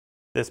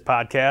This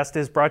podcast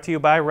is brought to you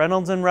by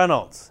Reynolds &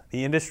 Reynolds,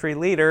 the industry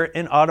leader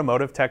in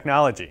automotive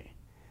technology.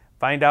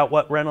 Find out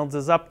what Reynolds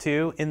is up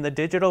to in the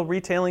digital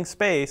retailing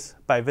space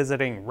by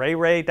visiting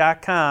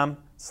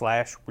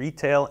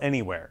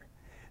reyrey.com/retailanywhere.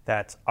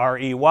 That's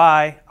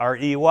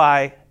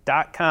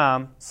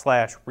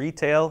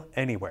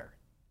reyrey.com/retailanywhere.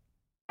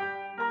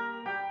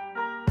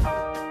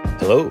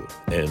 Hello,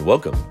 and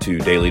welcome to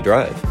Daily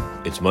Drive.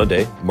 It's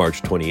Monday,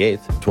 March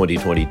 28th,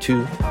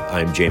 2022.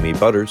 I'm Jamie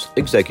Butters,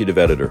 Executive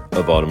Editor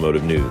of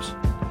Automotive News.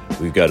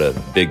 We've got a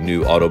big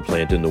new auto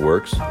plant in the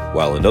works,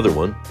 while another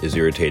one is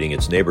irritating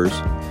its neighbors,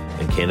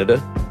 and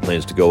Canada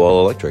plans to go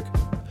all electric.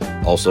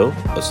 Also,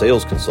 a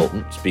sales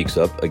consultant speaks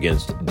up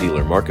against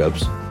dealer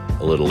markups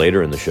a little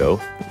later in the show.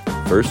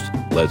 First,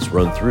 let's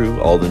run through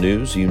all the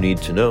news you need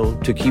to know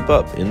to keep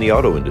up in the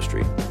auto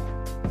industry.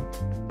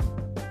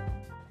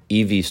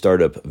 EV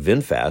startup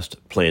VinFast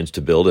plans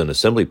to build an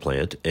assembly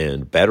plant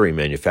and battery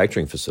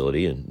manufacturing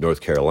facility in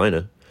North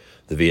Carolina.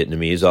 The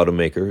Vietnamese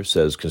automaker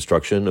says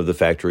construction of the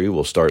factory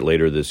will start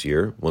later this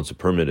year once a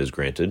permit is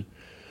granted.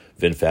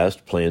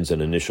 VinFast plans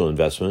an initial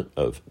investment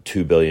of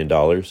 $2 billion.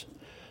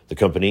 The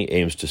company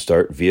aims to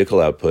start vehicle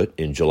output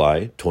in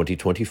July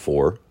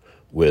 2024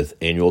 with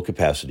annual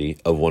capacity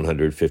of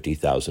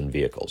 150,000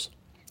 vehicles.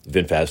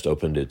 VinFast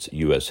opened its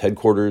U.S.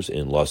 headquarters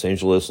in Los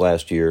Angeles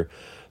last year.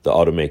 The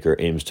automaker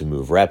aims to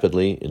move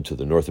rapidly into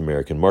the North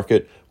American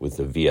market with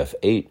the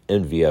VF8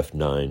 and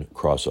VF9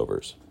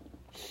 crossovers.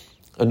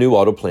 A new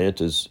auto plant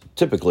is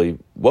typically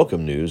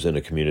welcome news in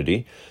a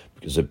community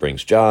because it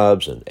brings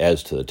jobs and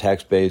adds to the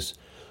tax base,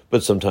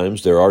 but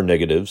sometimes there are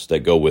negatives that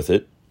go with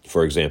it.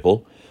 For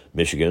example,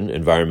 Michigan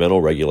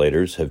environmental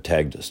regulators have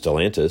tagged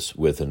Stellantis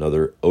with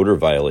another odor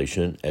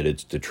violation at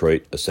its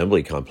Detroit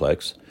assembly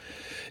complex.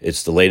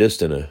 It's the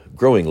latest in a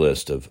growing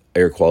list of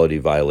air quality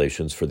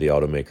violations for the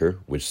automaker,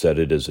 which said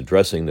it is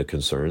addressing the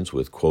concerns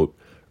with, quote,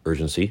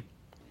 urgency.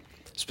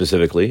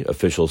 Specifically,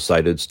 officials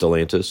cited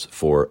Stellantis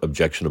for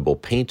objectionable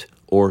paint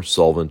or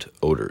solvent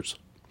odors.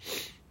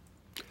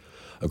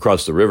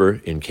 Across the river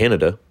in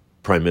Canada,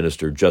 Prime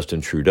Minister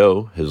Justin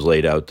Trudeau has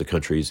laid out the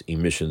country's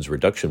emissions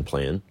reduction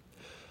plan.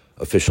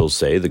 Officials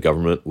say the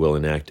government will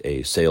enact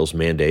a sales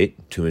mandate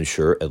to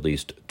ensure at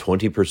least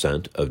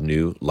 20% of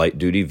new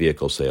light-duty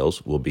vehicle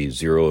sales will be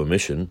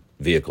zero-emission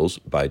vehicles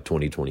by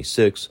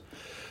 2026.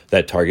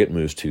 That target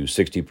moves to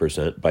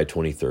 60% by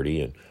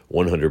 2030 and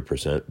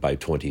 100% by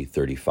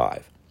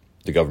 2035.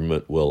 The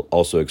government will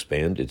also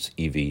expand its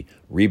EV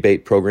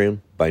rebate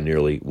program by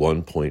nearly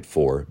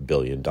 $1.4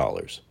 billion.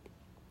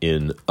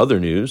 In other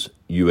news,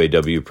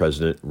 UAW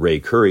President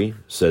Ray Curry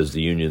says the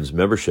union's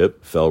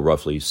membership fell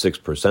roughly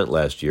 6%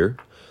 last year.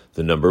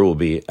 The number will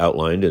be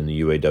outlined in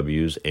the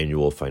UAW's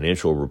annual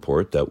financial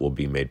report that will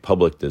be made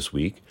public this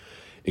week.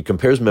 It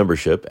compares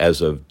membership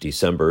as of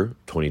December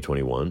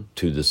 2021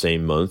 to the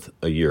same month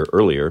a year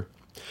earlier.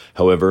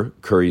 However,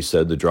 Curry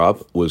said the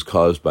drop was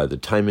caused by the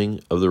timing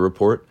of the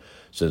report,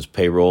 since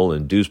payroll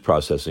and dues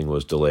processing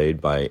was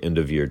delayed by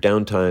end-of-year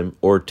downtime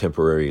or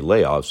temporary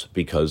layoffs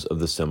because of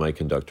the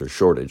semiconductor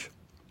shortage.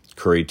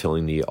 Curry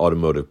telling the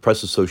Automotive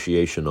Press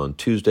Association on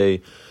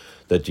Tuesday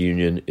that the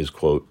union is,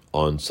 quote,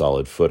 on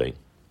solid footing.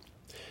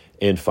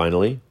 And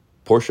finally,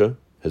 Porsche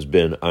has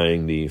been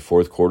eyeing the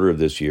fourth quarter of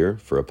this year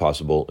for a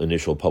possible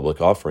initial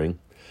public offering,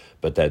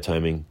 but that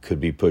timing could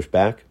be pushed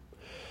back.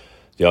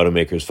 The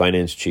automaker's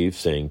finance chief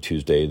saying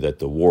Tuesday that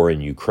the war in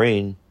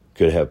Ukraine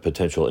could have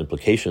potential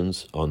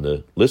implications on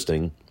the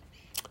listing.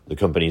 The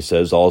company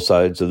says all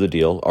sides of the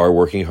deal are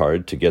working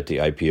hard to get the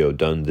IPO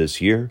done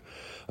this year.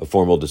 A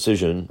formal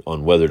decision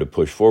on whether to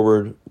push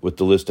forward with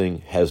the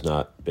listing has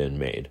not been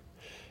made.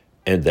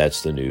 And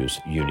that's the news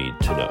you need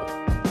to know.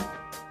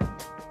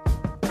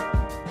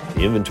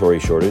 The inventory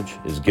shortage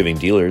is giving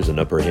dealers an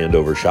upper hand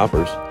over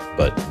shoppers,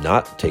 but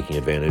not taking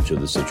advantage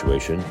of the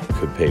situation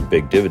could pay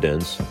big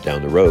dividends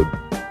down the road.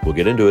 We'll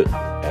get into it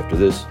after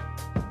this.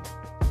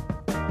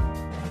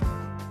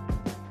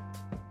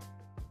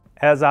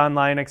 As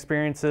online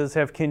experiences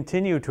have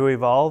continued to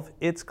evolve,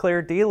 it's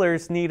clear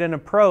dealers need an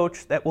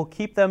approach that will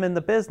keep them in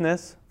the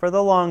business for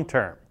the long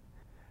term.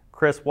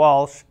 Chris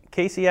Walsh,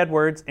 Casey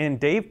Edwards, and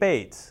Dave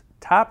Bates,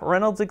 top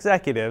Reynolds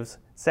executives,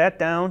 sat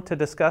down to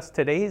discuss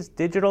today's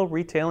digital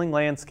retailing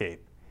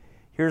landscape.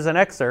 Here's an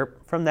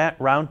excerpt from that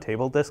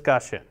roundtable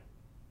discussion.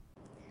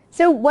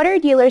 So what are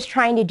dealers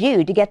trying to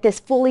do to get this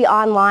fully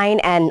online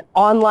and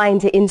online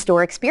to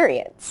in-store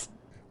experience?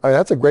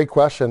 That's a great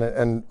question,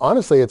 and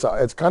honestly,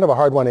 it's kind of a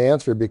hard one to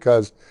answer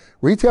because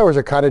retailers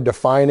are kind of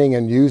defining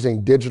and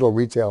using digital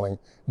retailing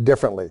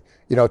differently.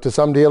 You know, to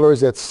some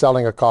dealers, it's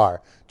selling a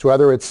car. To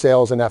others, it's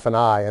sales and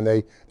F&I, and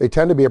they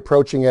tend to be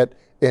approaching it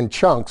in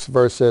chunks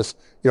versus,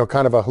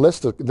 kind of a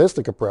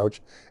holistic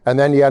approach, and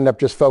then you end up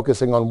just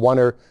focusing on one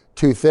or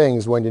two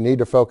things when you need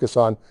to focus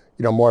on,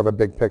 more of a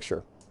big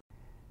picture.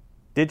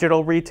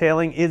 Digital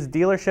retailing is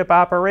dealership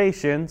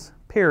operations,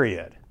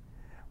 period.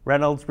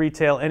 Reynolds'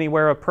 Retail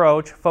Anywhere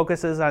approach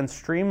focuses on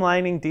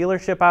streamlining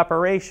dealership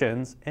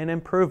operations and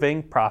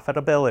improving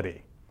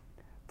profitability.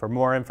 For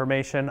more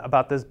information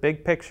about this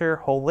big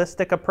picture,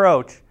 holistic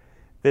approach,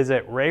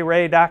 Visit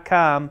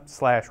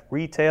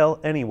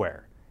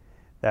rayray.com/retailanywhere.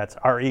 That's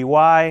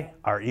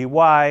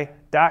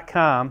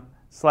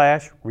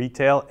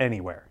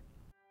REYREY.com/retailanywhere.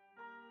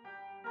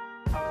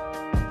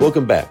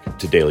 Welcome back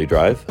to Daily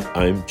Drive.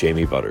 I'm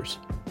Jamie Butters.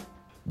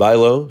 Buy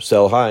low,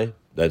 sell high.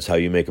 That's how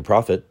you make a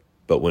profit.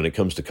 But when it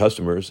comes to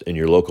customers in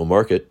your local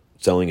market,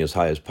 selling as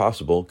high as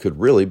possible could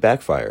really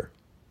backfire.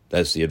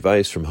 That's the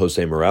advice from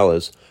Jose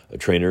Morales, a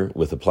trainer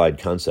with Applied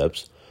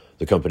Concepts.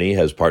 The company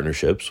has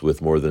partnerships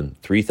with more than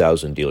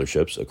 3,000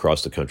 dealerships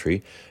across the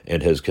country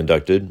and has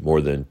conducted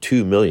more than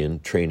 2 million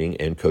training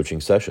and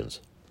coaching sessions.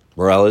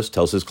 Morales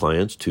tells his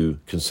clients to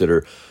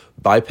consider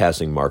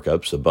bypassing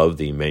markups above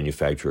the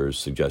manufacturer's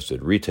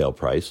suggested retail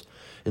price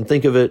and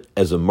think of it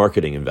as a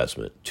marketing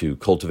investment to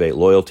cultivate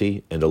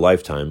loyalty and a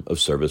lifetime of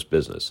service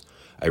business.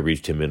 I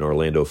reached him in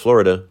Orlando,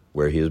 Florida,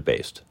 where he is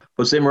based.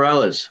 Jose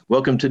Morales,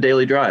 welcome to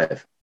Daily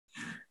Drive.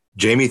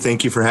 Jamie,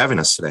 thank you for having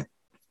us today.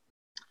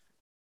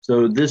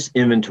 So this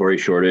inventory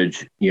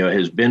shortage,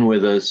 has been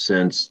with us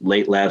since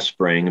late last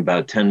spring,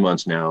 about 10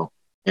 months now,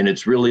 and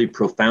it's really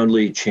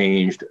profoundly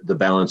changed the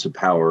balance of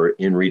power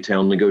in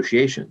retail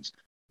negotiations.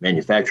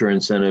 Manufacturer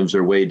incentives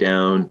are way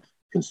down.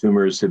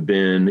 Consumers have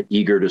been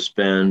eager to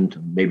spend.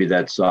 Maybe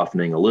that's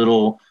softening a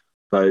little.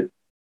 But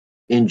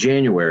in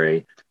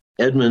January,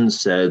 Edmunds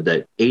said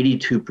that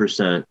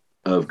 82%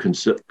 of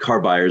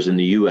car buyers in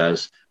the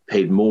U.S.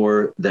 paid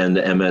more than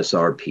the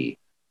MSRP.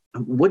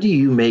 What do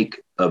you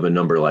make of a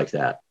number like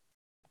that?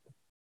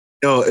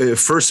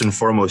 First and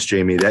foremost,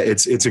 Jamie, that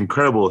it's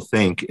incredible to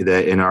think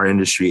that in our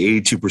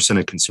industry, 82%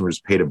 of consumers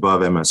paid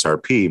above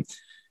MSRP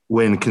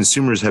when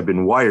consumers have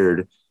been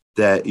wired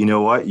that, you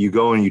know what, you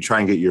go and you try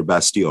and get your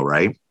best deal,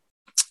 right?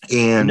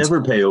 And you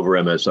never pay over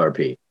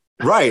MSRP.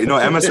 Right. No,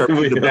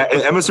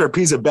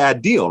 MSRP is a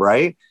bad deal,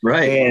 right?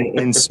 Right.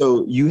 And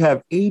so you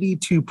have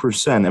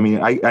 82%. I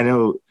mean, I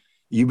know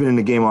you've been in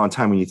the game a long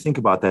time. When you think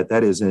about that,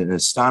 that is an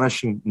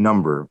astonishing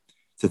number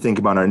to think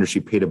about our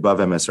industry paid above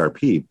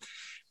MSRP.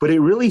 But it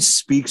really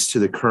speaks to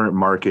the current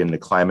market and the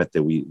climate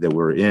that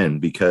we're in,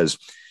 because,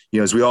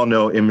 as we all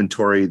know,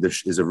 inventory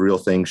is a real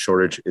thing.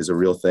 Shortage is a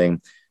real thing.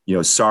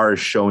 SAR is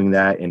showing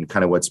that in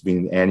kind of what's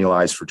being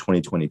annualized for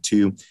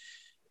 2022.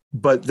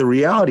 But the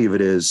reality of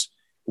it is,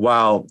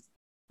 while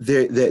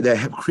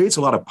that creates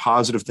a lot of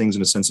positive things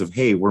in the sense of,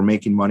 hey, we're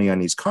making money on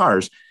these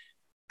cars,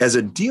 as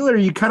a dealer,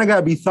 you kind of got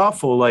to be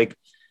thoughtful, like,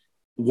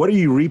 what are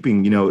you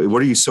reaping?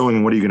 What are you sowing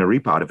and what are you going to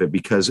reap out of it?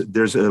 Because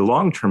there's a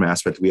long-term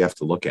aspect we have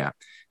to look at,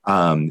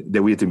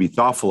 that we have to be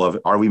thoughtful of.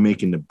 Are we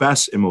making the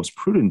best and most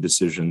prudent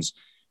decisions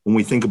when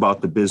we think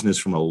about the business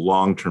from a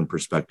long-term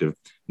perspective,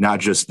 not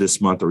just this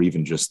month or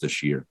even just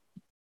this year?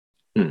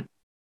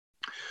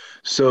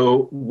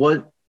 So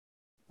what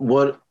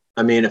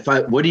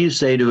do you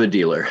say to a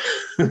dealer?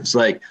 It's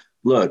like,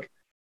 look,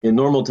 in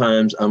normal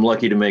times, I'm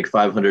lucky to make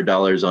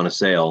 $500 on a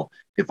sale.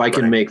 If I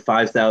can make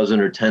 $5,000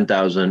 or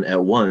 $10,000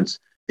 at once,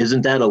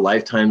 isn't that a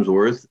lifetime's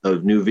worth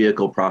of new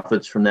vehicle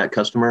profits from that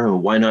customer?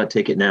 And why not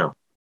take it now?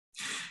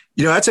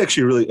 That's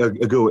actually really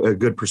a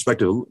good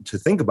perspective to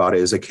think about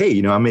it. Is like,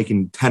 hey, I'm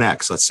making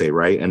 10x, let's say,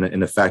 right?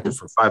 And the fact that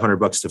from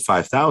 $500 to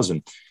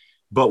 $5,000.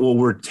 But what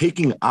we're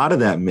taking out of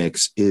that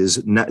mix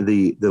is not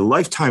the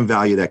lifetime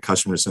value of that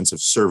customer's sense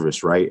of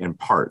service, right? And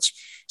parts.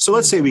 So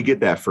let's say we get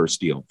that first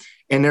deal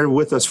and they're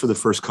with us for the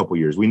first couple of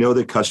years. We know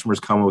that customers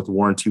come with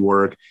warranty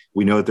work.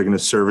 We know that they're going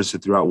to service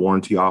it throughout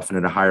warranty, often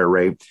at a higher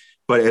rate.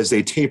 But as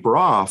they taper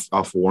off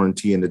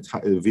warranty and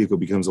the vehicle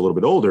becomes a little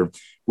bit older,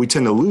 we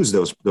tend to lose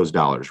those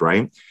dollars,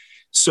 right?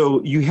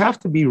 So you have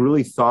to be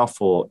really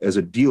thoughtful as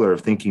a dealer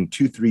of thinking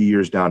 2-3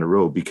 years down the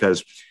road,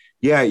 because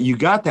you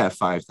got that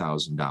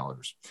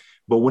 $5,000.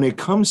 But when it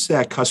comes to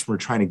that customer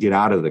trying to get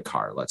out of the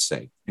car, let's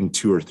say in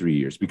 2 or 3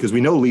 years, because we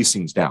know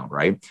leasing's down,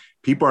 right?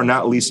 People are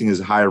not leasing as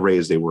high a rate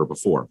as they were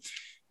before.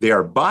 They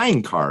are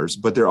buying cars,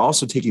 but they're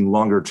also taking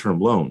longer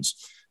term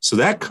loans. So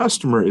that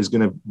customer is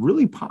going to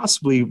really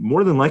possibly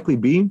more than likely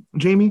be,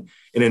 Jamie,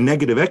 in a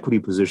negative equity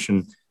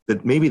position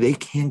that maybe they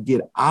can't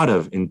get out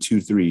of in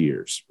 2-3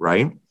 years,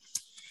 right?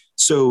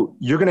 So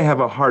you're going to have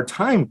a hard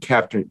time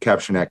capturing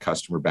that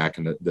customer back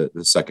in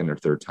the second or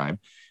third time.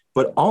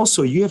 But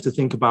also you have to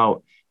think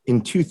about in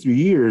 2-3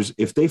 years,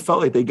 if they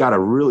felt like they got a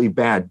really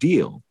bad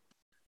deal,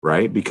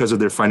 right, because of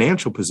their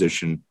financial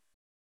position,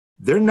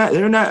 they're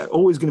not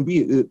always going to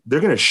be, they're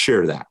going to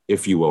share that,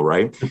 if you will,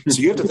 right?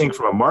 So you have to think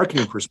from a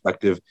marketing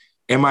perspective,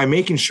 am I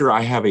making sure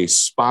I have a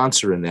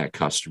sponsor in that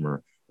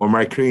customer, or am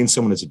I creating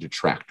someone as a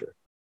detractor?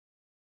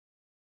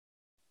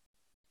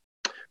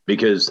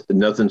 Because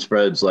nothing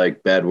spreads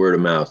like bad word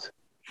of mouth.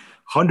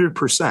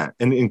 100%.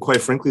 And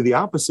quite frankly, the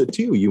opposite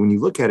too. When you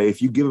look at it, if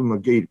you give them a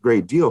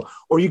great deal,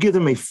 or you give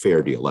them a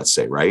fair deal, let's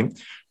say, right?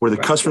 Where the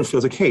customer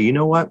feels like, hey, you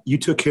know what? You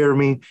took care of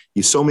me.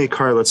 You sold me a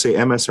car, let's say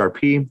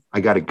MSRP.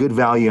 I got a good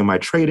value in my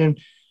trade-in.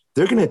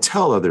 They're going to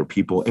tell other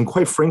people. And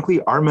quite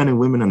frankly, our men and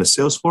women on the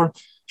sales floor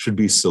should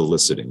be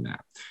soliciting that,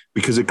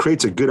 because it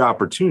creates a good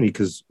opportunity.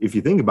 Because if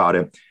you think about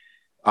it,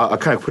 I'll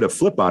kind of put a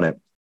flip on it.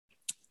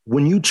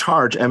 When you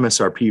charge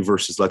MSRP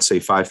versus, let's say,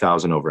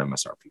 $5,000 over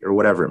MSRP or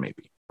whatever it may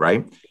be,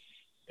 right?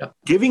 Yeah.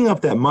 Giving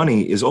up that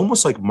money is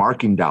almost like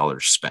marketing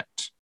dollars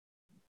spent.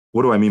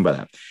 What do I mean by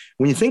that?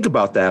 When you think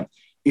about that,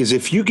 is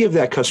if you give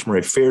that customer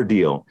a fair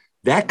deal,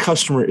 that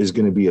customer is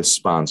going to be a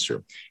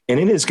sponsor. And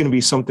it is going to be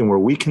something where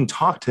we can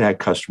talk to that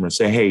customer and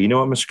say, hey, you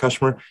know what, Mr.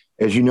 Customer,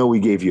 as you know, we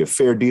gave you a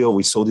fair deal.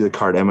 We sold you the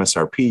car at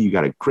MSRP. You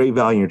got a great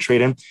value in your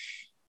trade-in.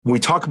 When we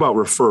talk about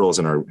referrals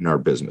in our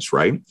business,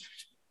 right?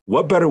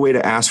 What better way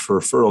to ask for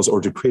referrals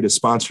or to create a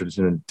sponsor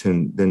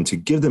than to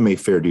give them a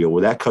fair deal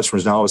where that customer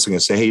is now also going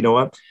to say, hey, you know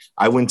what?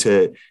 I went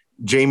to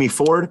Jamie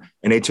Ford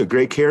and they took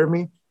great care of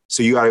me.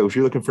 So if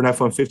you're looking for an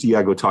F-150, you got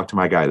to go talk to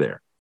my guy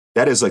there.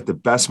 That is like the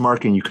best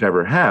marketing you could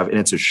ever have. And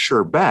it's a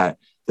sure bet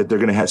that they're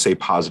going to say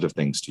positive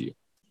things to you.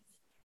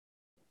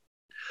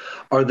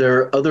 Are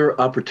there other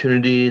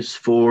opportunities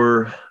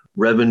for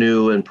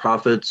revenue and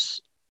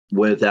profits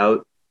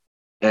without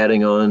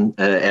adding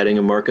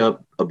a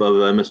markup above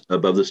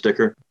the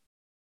sticker?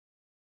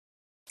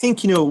 I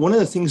think, one of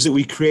the things that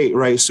we create,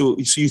 right? So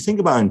you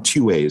think about it in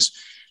two ways.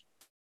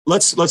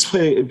 Let's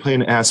play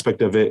an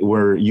aspect of it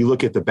where you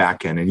look at the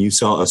back end and you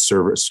sell a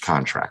service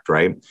contract,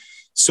 right?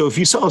 So if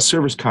you sell a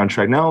service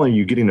contract, not only are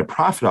you getting a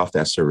profit off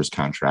that service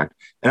contract,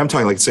 and I'm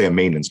talking like, say, a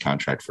maintenance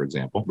contract, for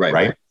example,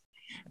 right?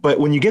 But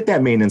when you get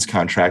that maintenance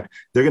contract,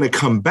 they're going to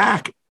come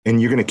back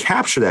and you're going to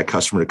capture that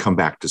customer to come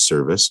back to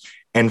service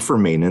and for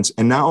maintenance.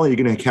 And not only are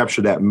you going to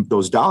capture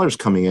those dollars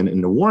coming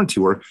in the warranty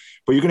work,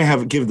 but you're going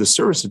to give the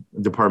service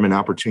department an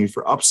opportunity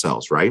for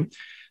upsells, right?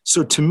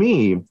 So to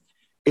me,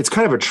 it's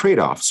kind of a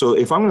trade-off. So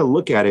if I'm going to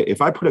look at it,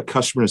 if I put a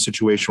customer in a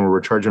situation where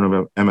we're charging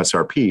them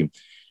MSRP,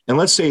 and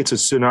let's say it's a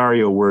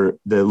scenario where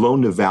the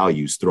loan to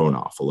value is thrown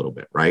off a little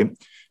bit, right?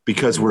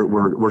 Because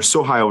we're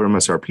so high over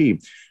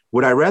MSRP.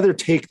 Would I rather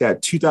take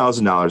that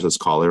 $2,000, let's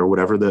call it, or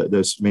whatever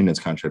this maintenance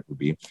contract would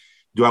be?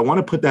 Do I want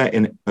to put that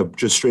in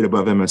just straight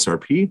above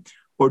MSRP?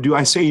 Or do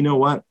I say, you know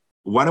what?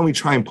 Why don't we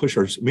try and push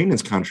our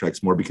maintenance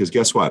contracts more? Because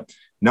guess what?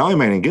 Now I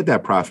might get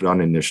that profit on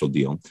the initial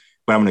deal,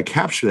 but I'm going to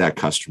capture that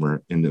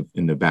customer in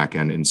the back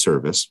end in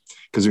service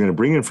because they're going to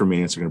bring in for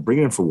maintenance, they're going to bring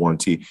in for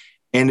warranty.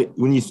 And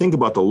when you think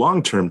about the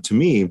long term, to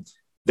me,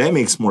 that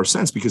makes more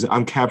sense because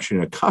I'm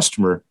capturing a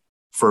customer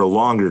for a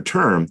longer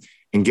term.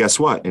 And guess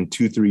what? In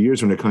 2-3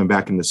 years, when they're coming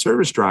back in the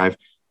service drive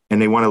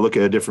and they want to look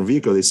at a different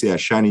vehicle, they see that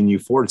shiny new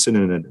Ford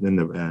sitting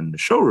in the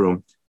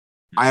showroom.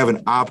 I have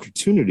an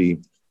opportunity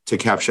to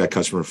capture that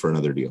customer for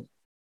another deal.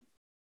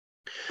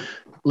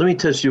 Let me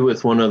test you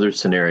with one other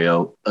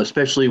scenario,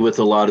 especially with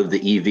a lot of the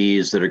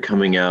EVs that are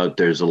coming out.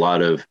 There's a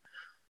lot of,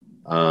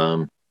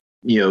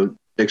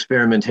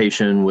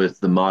 experimentation with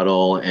the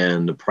model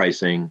and the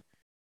pricing.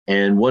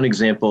 And one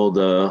example,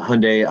 the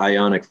Hyundai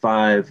Ioniq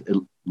 5, it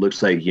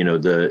looks like,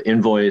 the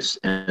invoice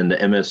and the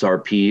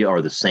MSRP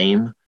are the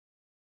same.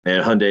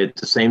 And Hyundai at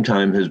the same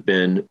time has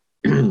been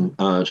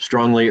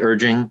strongly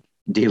urging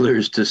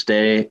dealers to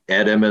stay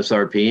at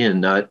MSRP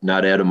and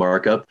not add a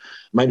markup.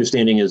 My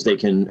understanding is they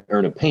can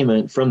earn a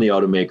payment from the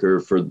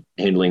automaker for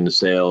handling the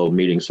sale,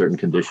 meeting certain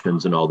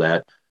conditions and all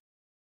that.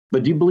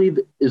 But do you believe,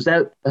 is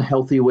that a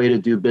healthy way to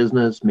do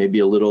business? Maybe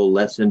a little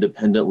less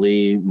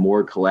independently,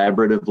 more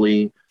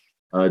collaboratively?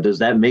 Does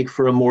that make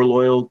for a more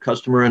loyal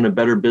customer and a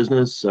better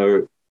business,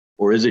 or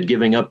is it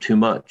giving up too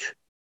much?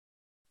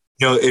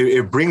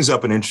 It brings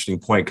up an interesting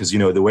point because,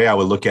 the way I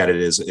would look at it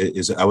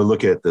is I would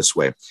look at it this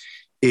way.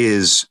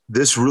 Is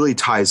this really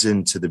ties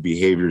into the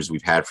behaviors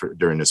we've had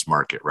during this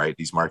market, right?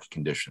 These market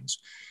conditions.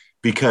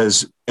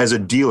 Because as a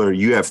dealer,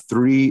 you have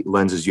three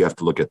lenses you have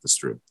to look at this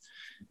through.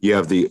 You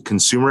have the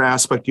consumer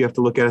aspect you have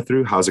to look at it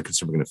through. How's the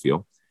consumer going to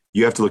feel?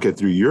 You have to look at it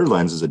through your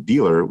lens as a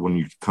dealer when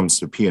it comes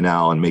to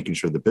P&L and making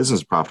sure the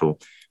business is profitable.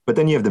 But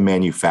then you have the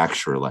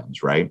manufacturer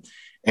lens, right?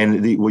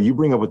 And what you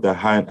bring up with the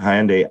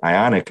Hyundai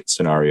Ioniq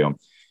scenario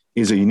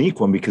is a unique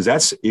one because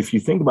that's, if you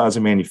think about it as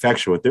a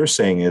manufacturer, what they're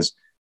saying is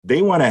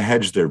they want to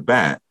hedge their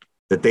bet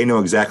that they know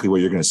exactly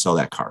what you're going to sell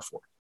that car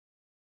for.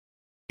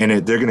 And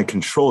they're going to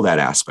control that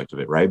aspect of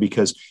it, right?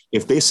 Because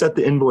if they set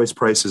the invoice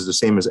prices the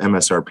same as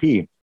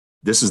MSRP,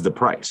 this is the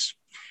price.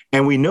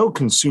 And we know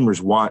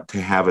consumers want to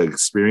have an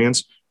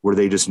experience where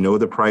they just know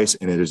the price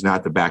and it is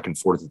not the back and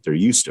forth that they're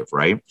used to,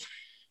 right?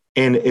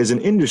 And as an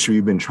industry,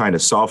 we've been trying to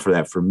solve for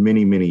that for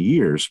many, many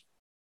years.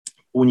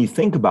 When you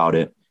think about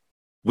it,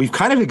 we've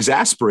kind of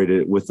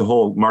exasperated it with the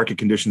whole market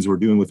conditions we're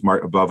doing with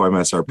above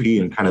MSRP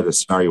and kind of the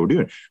scenario we're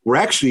doing.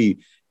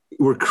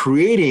 We're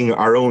creating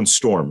our own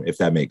storm, if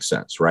that makes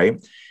sense,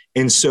 right?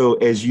 And so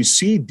as you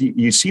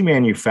see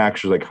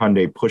manufacturers like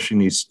Hyundai pushing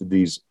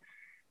these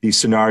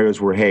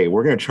scenarios where, hey,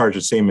 we're going to charge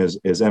the same as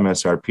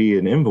MSRP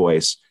and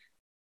invoice,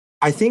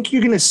 I think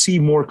you're going to see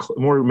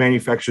more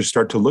manufacturers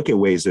start to look at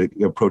ways of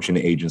approaching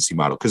the agency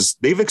model because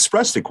they've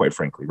expressed it, quite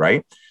frankly,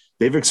 right?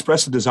 They've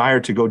expressed a desire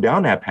to go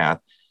down that path.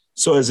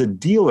 So as a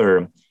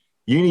dealer,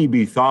 you need to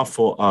be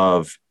thoughtful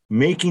of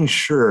making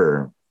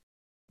sure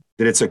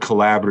that it's a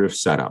collaborative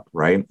setup,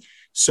 right?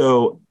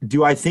 So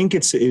do I think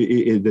it's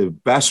the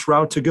best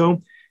route to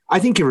go? I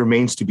think it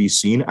remains to be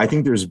seen. I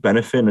think there's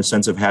benefit in the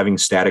sense of having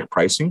static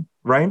pricing,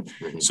 right?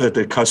 Mm-hmm. So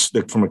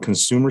that from a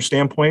consumer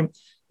standpoint,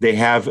 they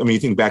have, you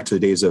think back to the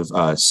days of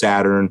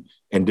Saturn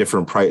and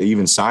different price,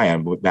 even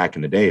Scion back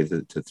in the day,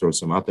 to throw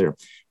some out there,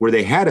 where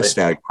they had a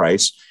static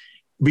price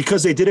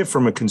because they did it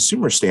from a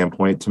consumer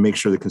standpoint to make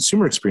sure the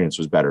consumer experience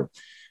was better.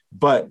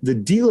 But the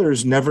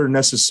dealers never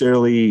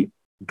necessarily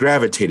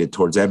gravitated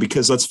towards that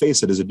because, let's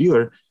face it, as a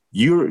dealer,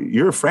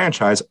 you're a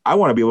franchise. I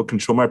want to be able to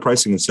control my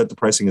pricing and set the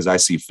pricing as I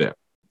see fit.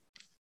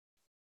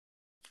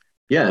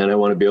 Yeah, and I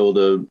want to be able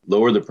to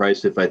lower the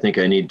price if I think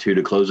I need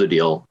to close a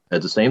deal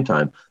at the same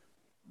time.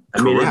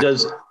 I mean, it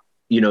does,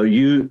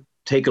 you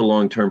take a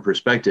long-term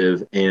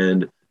perspective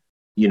and,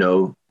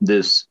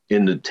 this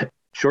in the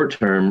short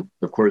term,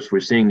 of course, we're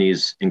seeing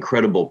these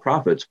incredible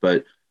profits,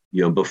 but,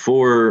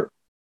 before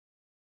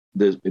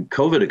the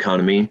COVID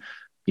economy,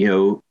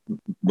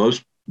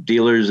 most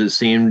dealers, it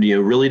seemed,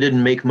 really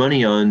didn't make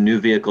money on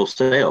new vehicle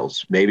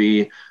sales.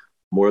 Maybe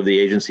more of the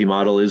agency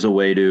model is a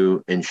way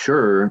to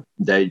ensure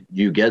that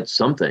you get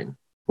something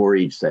for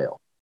each sale.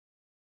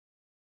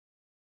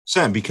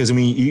 Sam, because I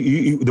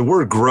mean, the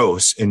word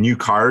gross in new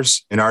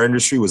cars in our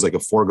industry was like a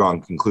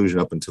foregone conclusion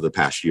up until the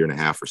past year and a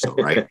half or so,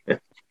 right?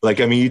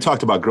 You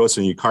talked about gross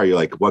in your car. You're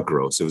like, what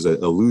gross? It was a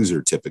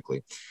loser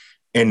typically.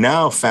 And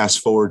now fast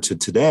forward to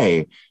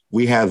today,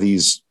 we have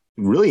these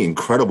really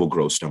incredible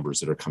gross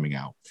numbers that are coming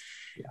out.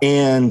 Yeah.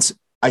 And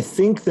I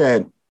think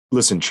that,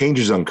 listen, change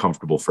is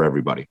uncomfortable for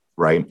everybody,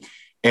 right?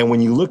 And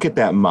when you look at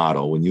that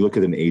model, when you look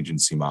at an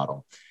agency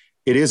model,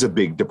 it is a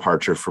big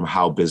departure from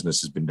how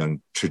business has been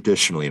done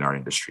traditionally in our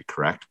industry,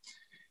 correct?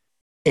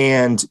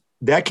 And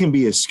that can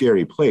be a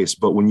scary place.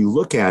 But when you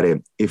look at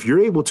it, if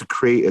you're able to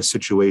create a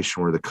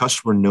situation where the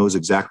customer knows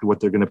exactly what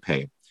they're going to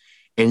pay,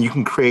 and you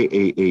can create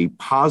a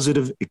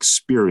positive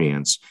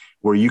experience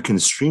where you can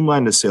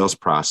streamline the sales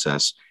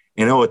process,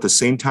 and at the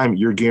same time,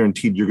 you're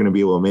guaranteed you're going to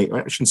be able to make,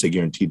 I shouldn't say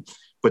guaranteed,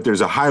 but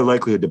there's a high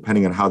likelihood,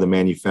 depending on how the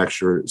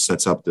manufacturer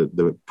sets up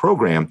the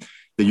program,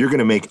 that you're going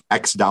to make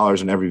X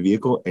dollars in every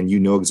vehicle and you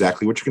know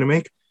exactly what you're going to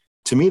make.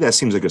 To me, that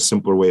seems like a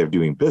simpler way of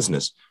doing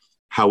business.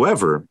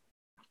 However,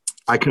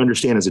 I can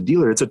understand as a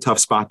dealer, it's a tough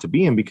spot to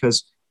be in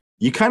because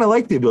you kind of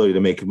like the ability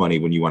to make money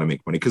when you want to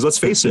make money. Because let's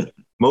face it,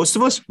 most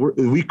of us,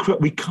 we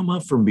come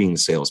up from being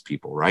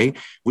salespeople, right?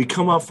 We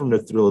come up from the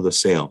thrill of the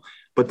sale.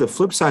 But the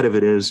flip side of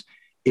it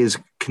is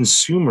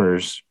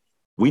consumers,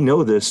 we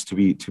know this to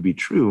be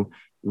true,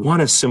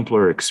 want a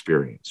simpler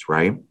experience,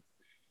 right?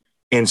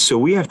 And so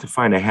we have to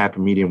find a happy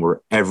medium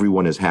where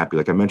everyone is happy.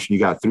 Like I mentioned, you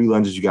got three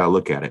lenses, you got to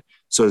look at it.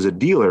 So as a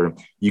dealer,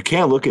 you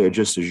can't look at it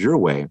just as your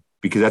way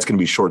because that's going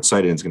to be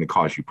short-sighted and it's going to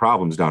cause you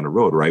problems down the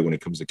road, right? When it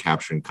comes to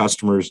capturing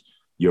customers,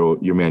 your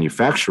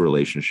manufacturer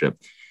relationship.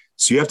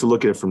 So you have to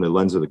look at it from the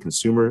lens of the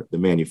consumer, the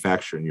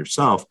manufacturer, and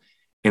yourself.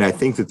 And I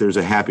think that there's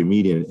a happy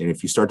medium. And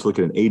if you start to look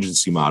at an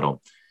agency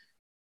model,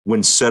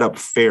 when set up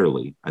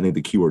fairly, I think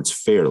the keyword's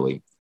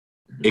fairly,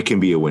 it can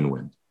be a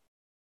win-win.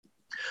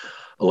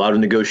 A lot of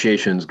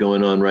negotiations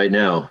going on right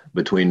now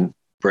between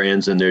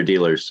brands and their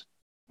dealers.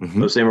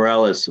 Mm-hmm. Jose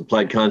Morales,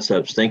 Applied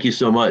Concepts, thank you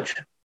so much.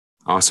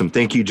 Awesome.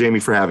 Thank you, Jamie,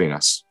 for having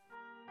us.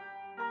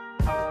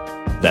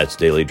 That's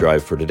Daily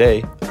Drive for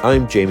today.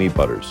 I'm Jamie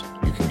Butters.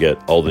 You can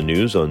get all the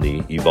news on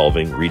the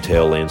evolving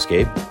retail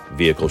landscape,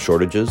 vehicle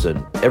shortages,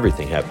 and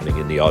everything happening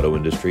in the auto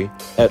industry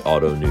at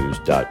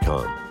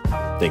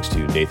autonews.com. Thanks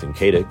to Nathan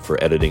Kadick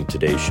for editing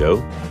today's show.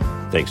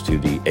 Thanks to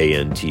the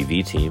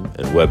ANTV team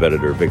and web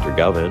editor Victor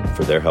Galvan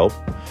for their help.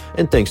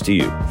 And thanks to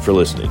you for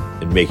listening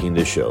and making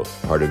this show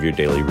part of your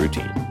daily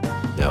routine.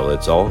 Now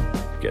let's all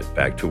get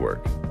back to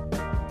work.